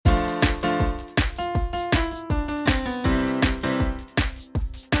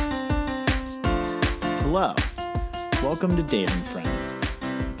Hello. Welcome to Dave and Friends,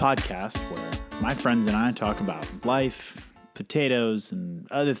 a podcast where my friends and I talk about life, potatoes, and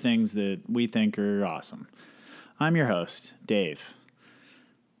other things that we think are awesome. I'm your host, Dave.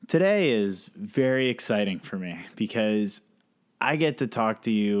 Today is very exciting for me because I get to talk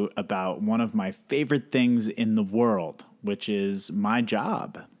to you about one of my favorite things in the world, which is my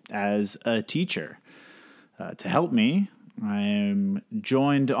job as a teacher. To help me, I am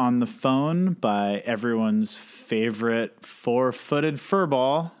joined on the phone by everyone's favorite four-footed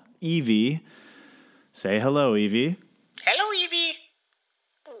furball, Evie. Say hello, Evie. Hello, Evie.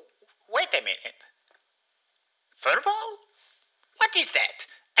 Wait a minute. Furball? What is that?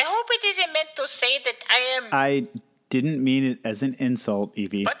 I hope it isn't meant to say that I didn't mean it as an insult,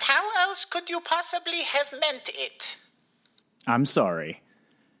 Evie. But how else could you possibly have meant it? I'm sorry.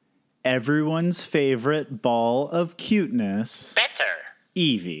 Everyone's favorite ball of cuteness. Better.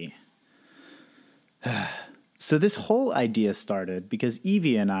 Evie. So this whole idea started because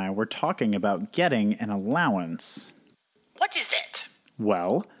Evie and I were talking about getting an allowance. What is that?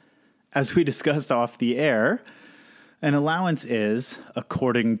 Well, as we discussed off the air, an allowance is,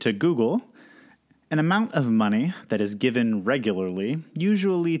 according to Google, an amount of money that is given regularly,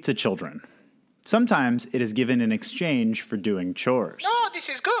 usually to children. Sometimes it is given in exchange for doing chores. Oh, this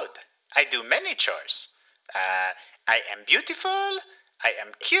is good. I do many chores. I am beautiful. I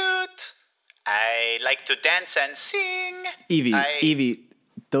am cute. I like to dance and sing. Evie,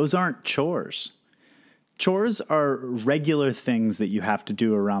 those aren't chores. Chores are regular things that you have to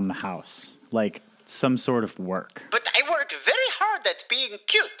do around the house, like some sort of work. But I work very hard at being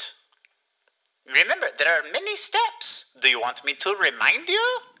cute. Remember, there are many steps. Do you want me to remind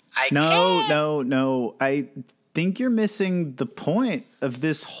you? No. I think you're missing the point of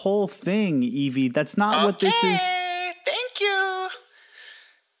this whole thing, Evie. That's not what this is. Thank you.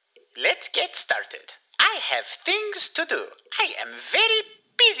 Let's get started. I have things to do. I am very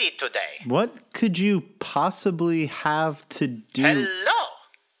busy today. What could you possibly have to do? Hello.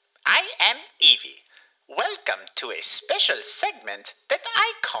 I am Evie. Welcome to a special segment that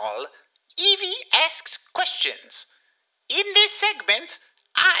I call Evie Asks Questions. In this segment,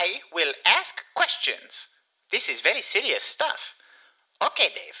 I will ask questions. This is very serious stuff. Okay,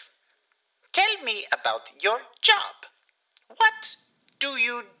 Dave. Tell me about your job. What do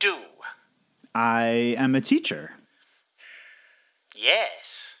you do? I am a teacher.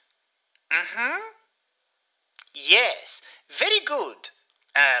 Yes. Yes. Very good.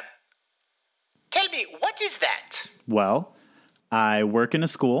 Tell me, what is that? Well, I work in a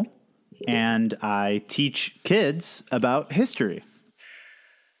school and I teach kids about history.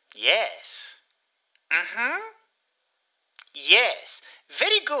 Yes. Yes.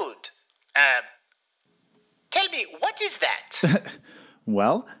 Very good. Tell me, what is that?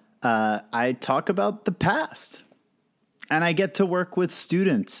 Well, I talk about the past. And I get to work with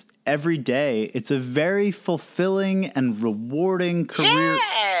students every day. It's a very fulfilling and rewarding career.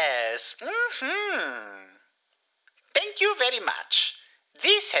 Yes. Thank you very much.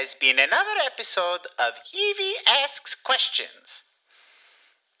 This has been another episode of Evie Asks Questions.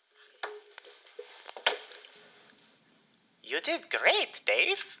 You did great,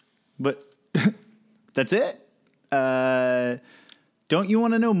 Dave. But that's it? Don't you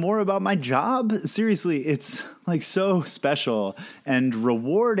want to know more about my job? Seriously, it's like so special and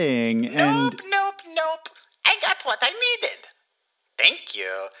rewarding and... Nope. I got what I needed. Thank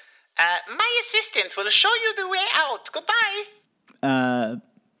you. My assistant will show you the way out. Goodbye.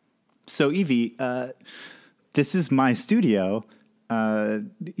 So Evie, this is my studio.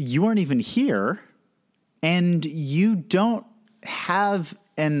 You aren't even here. And you don't have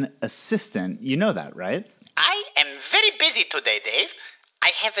an assistant. You know that, right? I am very busy today, Dave. I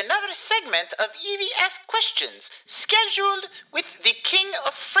have another segment of Evie Asks Questions scheduled with the King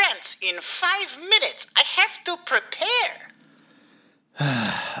of France in 5 minutes. I have to prepare.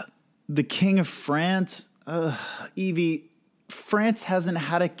 The King of France? Evie, France hasn't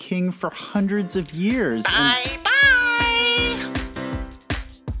had a king for hundreds of years. Bye.